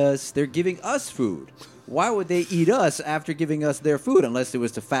to eat us. They're giving us food. Why would they eat us after giving us their food, unless it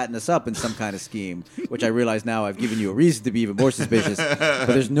was to fatten us up in some kind of scheme, which I realize now I've given you a reason to be even more suspicious, but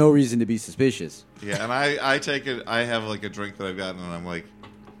there's no reason to be suspicious. Yeah, and I take it, I have like a drink that I've gotten, and I'm like,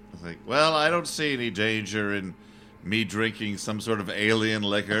 well, I don't see any danger in me drinking some sort of alien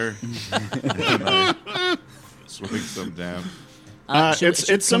liquor. And I swig some down.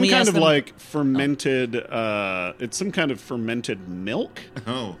 It's some kind of like fermented. It's some kind of fermented milk.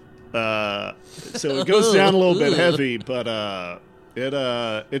 Oh. So it goes down a little bit heavy, but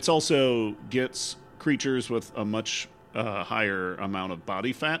it's also gets creatures with a much a higher amount of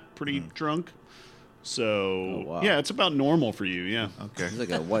body fat, pretty drunk. So wow. yeah, it's about normal for you. Yeah. Okay. He's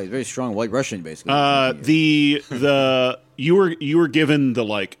like a very strong white Russian, basically. You were given the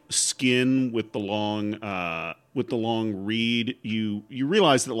like skin with the long reed. You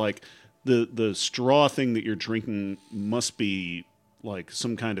realize that like the straw thing that you're drinking must be like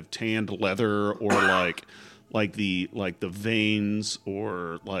some kind of tanned leather or like the veins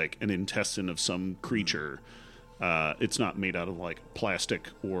or like an intestine of some creature. It's not made out of like plastic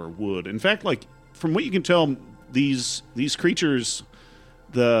or wood. In fact, like from what you can tell, these creatures,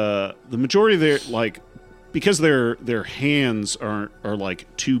 the majority of their like, because their hands are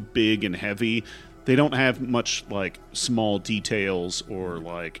like too big and heavy, they don't have much like small details or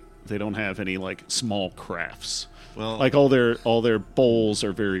like they don't have any like small crafts. Well, Like all their bowls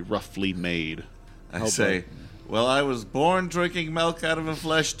are very roughly made. I say, well, I was born drinking milk out of a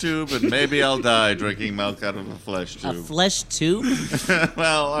flesh tube, and maybe I'll die drinking milk out of a flesh A tube. flesh tube?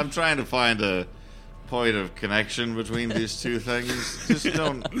 Well, I'm trying to find a point of connection between these two things. Just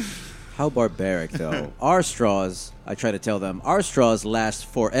don't. How barbaric, though. Our straws, I try to tell them, our straws last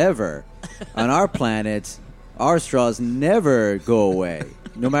forever. On our planet, our straws never go away,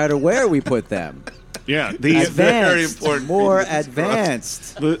 no matter where we put them. Yeah, very Advanced, important more features.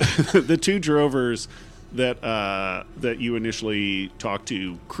 advanced. the two drovers that you initially talked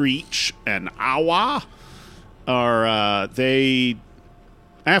to, Creech and Awa, are they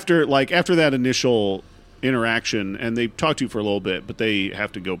after that initial interaction, and they talked to you for a little bit, but they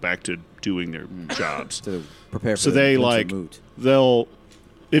have to go back to doing their jobs. To prepare for So the they winter like moot. they'll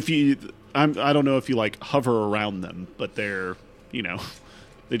if you I don't know if you like hover around them, but they're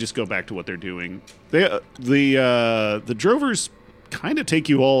they just go back to what they're doing. The drovers kind of take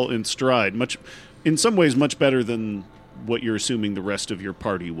you all in stride, in some ways much better than what you're assuming the rest of your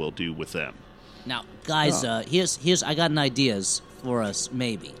party will do with them. Now, guys, here's I got an ideas for us,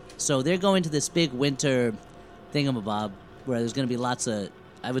 maybe. So they're going to this big winter thingamabob where there's going to be lots of,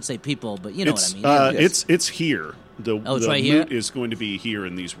 I would say people, but you know what I mean. It's here. It's the right here? loot is going to be here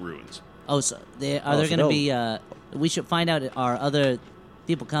in these ruins. Oh, so are there going to be? We should find out are other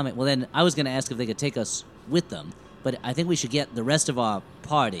people coming. Well, then I was going to ask if they could take us with them, but I think we should get the rest of our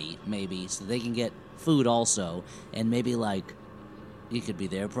party maybe so they can get food also, and maybe like it could be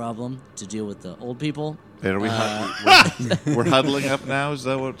their problem to deal with the old people. And are we're huddling up now? Is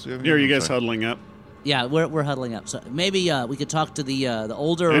that what's going on? Are you guys huddling up? Yeah, we're huddling up. So maybe we could talk to the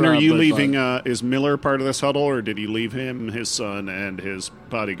older. And are you bird leaving? bug. Is Miller part of this huddle, or did he leave him, his son, and his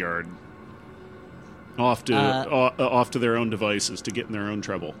bodyguard off to their own devices to get in their own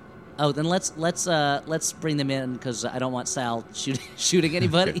trouble? Oh, then let's bring them in because I don't want Sal shooting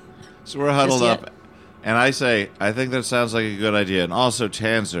anybody. So we're huddled Just up, and I say, I think that sounds like a good idea. And also,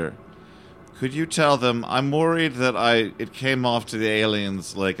 Tanzer, could you tell them I'm worried that it came off to the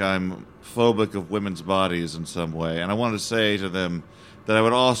aliens like I'm phobic of women's bodies in some way, and I want to say to them that I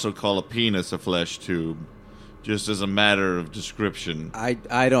would also call a penis a flesh tube, just as a matter of description. I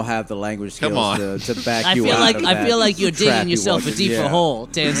don't have the language Come skills on. to back I you feel out like of I that feel like you're trap digging you yourself a wanted. deeper Yeah. hole,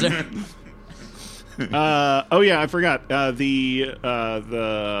 Tanzer. Oh yeah, I forgot.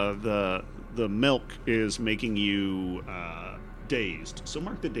 The milk is making you dazed. So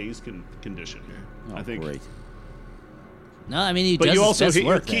mark the dazed condition. Oh, I think. Great. No, I mean he But does you his also best hit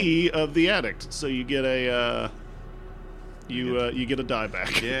your work then. key of the addict, so you get a you get a die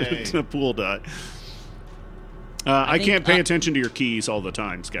back. Yay. A pool die. I think, can't pay attention to your keys all the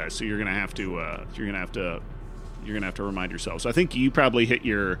times, guys. So you're gonna have to remind yourselves. I think you probably hit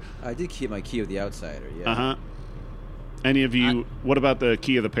your I did keep my key of the outsider. Yeah. uh-huh. Any of you? What about the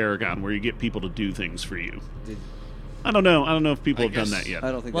key of the Paragon, where you get people to do things for you? Did- I don't know. I don't know if people I have done guess- that yet.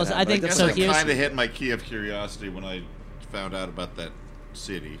 I don't think. Well, that I think happened. I so guess I here's- kind of hit my key of curiosity when I found out about that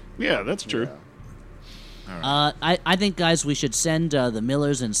city. Yeah, that's true. I think, guys, we should send the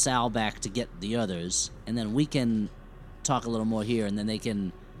Millers and Sal back to get the others, and then we can talk a little more here, and then they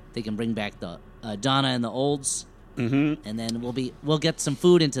can bring back the Donna and the Olds, and then we'll get some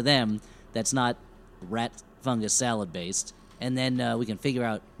food into them that's not rat fungus salad based, and then we can figure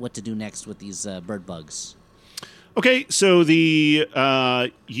out what to do next with these bird bugs. Okay, so the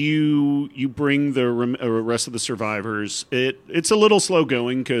you bring the rest of the survivors. It's a little slow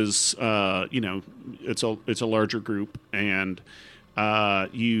going because it's a larger group, and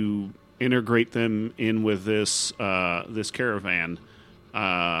you integrate them in with this caravan.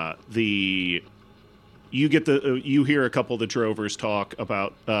 You hear a couple of the drovers talk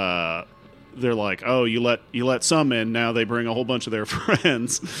about they're like, oh, you let some in, now they bring a whole bunch of their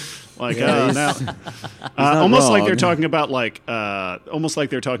friends. Like, now, almost wrong. like they're talking about like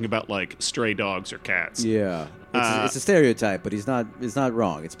stray dogs or cats. Yeah, it's a stereotype, but he's not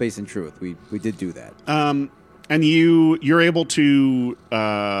wrong. It's based in truth. We did do that. And you're able to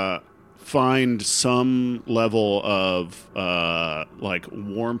find some level of like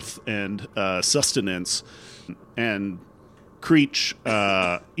warmth and sustenance, and Creech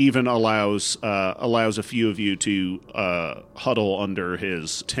even allows a few of you to huddle under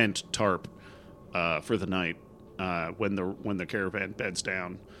his tent tarp for the night when the caravan beds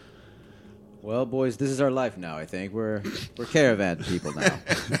down. Well, boys, this is our life now. I think we're caravan people now.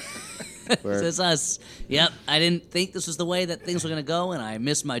 This is us. Yep, I didn't think this was the way that things were going to go, and I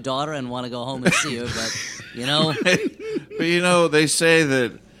miss my daughter and want to go home and see her, but, But, they say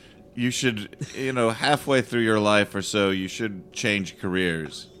that you should, halfway through your life or so, you should change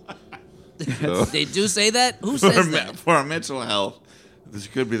careers. So, They do say that? Who says that? for our mental health, this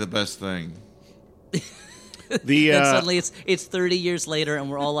could be the best thing. And suddenly it's 30 years later, and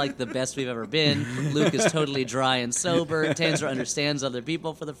we're all like the best we've ever been. Luke is totally dry and sober. Tanzer understands other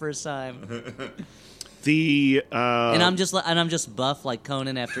people for the first time. And I'm just buff like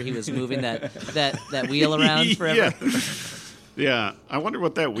Conan after he was moving that wheel around forever. Yeah, I wonder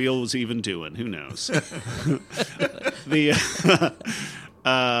what that wheel was even doing. Who knows? It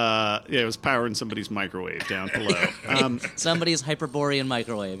was powering somebody's microwave down below. Somebody's Hyperborean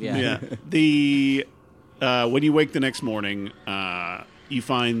microwave. Yeah. When you wake the next morning, you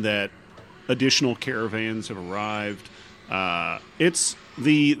find that additional caravans have arrived. It's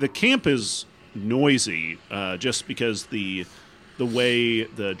the camp is noisy, just because the way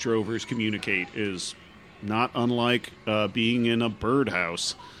the drovers communicate is not unlike being in a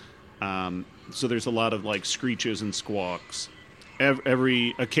birdhouse. So there's a lot of like screeches and squawks.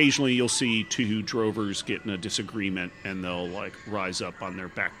 Occasionally you'll see two drovers get in a disagreement, and they'll like rise up on their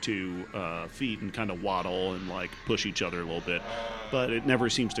back two feet and kind of waddle and like push each other a little bit. But it never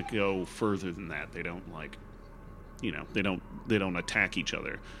seems to go further than that. They don't like, they don't attack each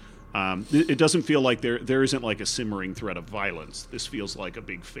other. It doesn't feel like there isn't like a simmering threat of violence. This feels like a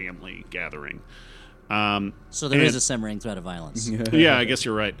big family gathering. So there is a simmering threat of violence. Yeah, I guess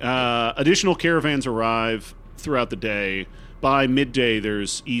you're right. Additional caravans arrive throughout the day. By midday,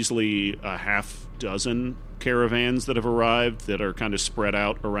 there's easily a half dozen caravans that have arrived that are kind of spread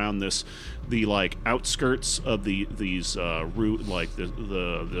out around the like outskirts of these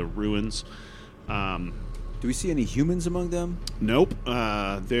the ruins. Do we see any humans among them? Nope.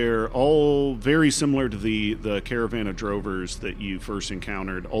 They're all very similar to the caravan of drovers that you first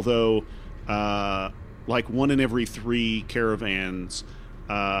encountered, although like 1 in every 3 caravans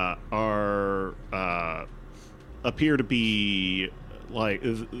appear to be like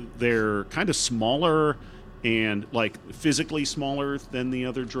they're kind of smaller and like physically smaller than the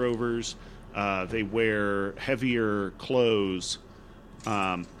other drovers. They wear heavier clothes,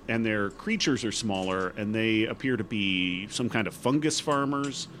 and their creatures are smaller, and they appear to be some kind of fungus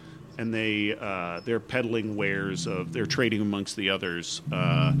farmers. And they're peddling wares they're trading amongst the others,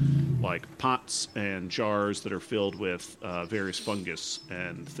 like pots and jars that are filled with various fungus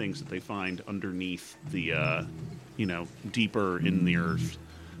and things that they find underneath the, deeper in the earth.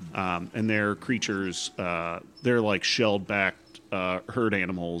 And their creatures, they're like shelled-backed herd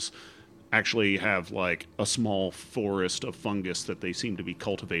animals, actually have like a small forest of fungus that they seem to be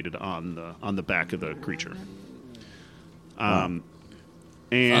cultivated on the back of the creature.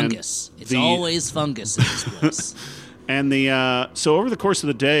 And fungus. It's always fungus in this place. And so over the course of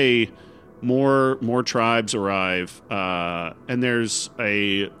the day, more tribes arrive, and there's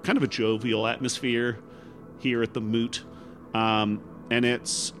a kind of a jovial atmosphere here at the moot. And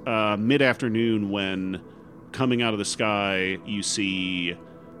it's mid-afternoon when, coming out of the sky, you see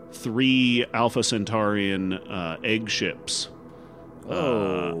 3 Alpha Centaurian egg ships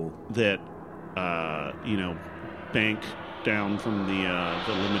that bank down from the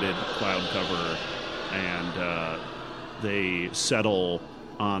limited cloud cover, and they settle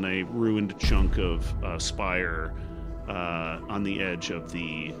on a ruined chunk of spire on the edge of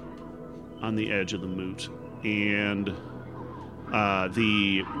the moot, and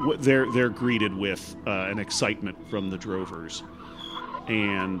they're greeted with an excitement from the drovers,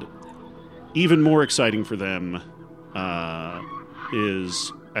 and even more exciting for them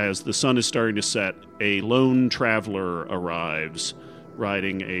is, as the sun is starting to set, a lone traveler arrives,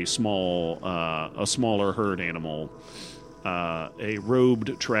 riding a smaller herd animal, a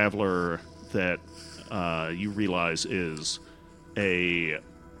robed traveler that you realize is a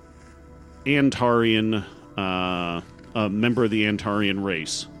Antarian, a member of the Antarian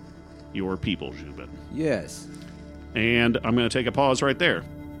race, your people, Zhubin. Yes. And I'm going to take a pause right there.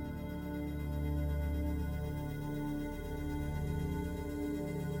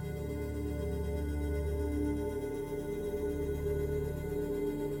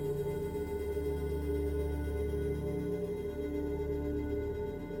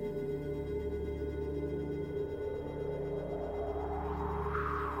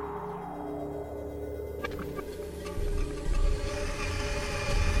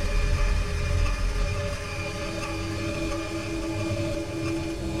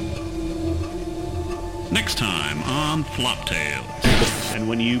 Next time on FlopTales. And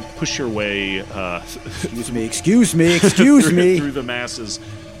when you push your way Excuse me. through the masses,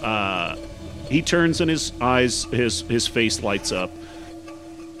 he turns and his eyes, his face lights up.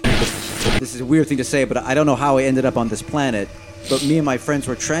 This is a weird thing to say, but I don't know how I ended up on this planet. But me and my friends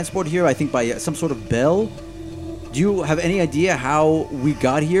were transported here, I think, by some sort of bell. Do you have any idea how we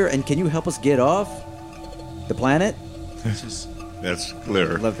got here? And can you help us get off the planet? That's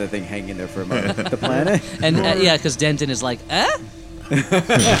clear. I love that thing hanging there for a moment. The planet? And yeah, because Denton is like,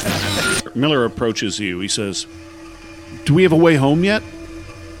 Miller approaches you. He says, "Do we have a way home yet?"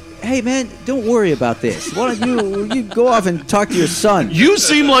 Hey, man, don't worry about this. Why don't you go off and talk to your son? You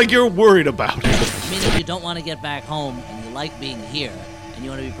seem like you're worried about it. I mean, if you don't want to get back home and you like being here, and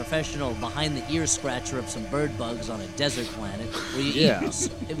you want to be professional behind the ear scratcher of some bird bugs on a desert planet where you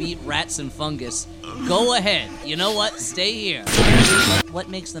eat rats and fungus, go ahead. You know what? Stay here. What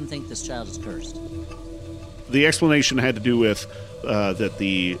makes them think this child is cursed? The explanation had to do with that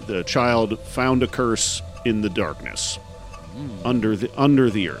the child found a curse in the darkness under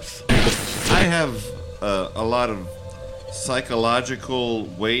the earth. I have a lot of psychological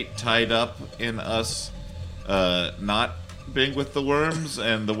weight tied up in us not being with the worms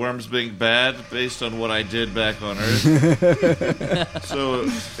and the worms being bad based on what I did back on Earth. So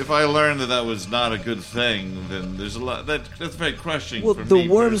if I learned that was not a good thing, then there's a lot that's very crushing for me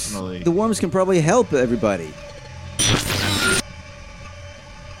personally. The worms can probably help everybody.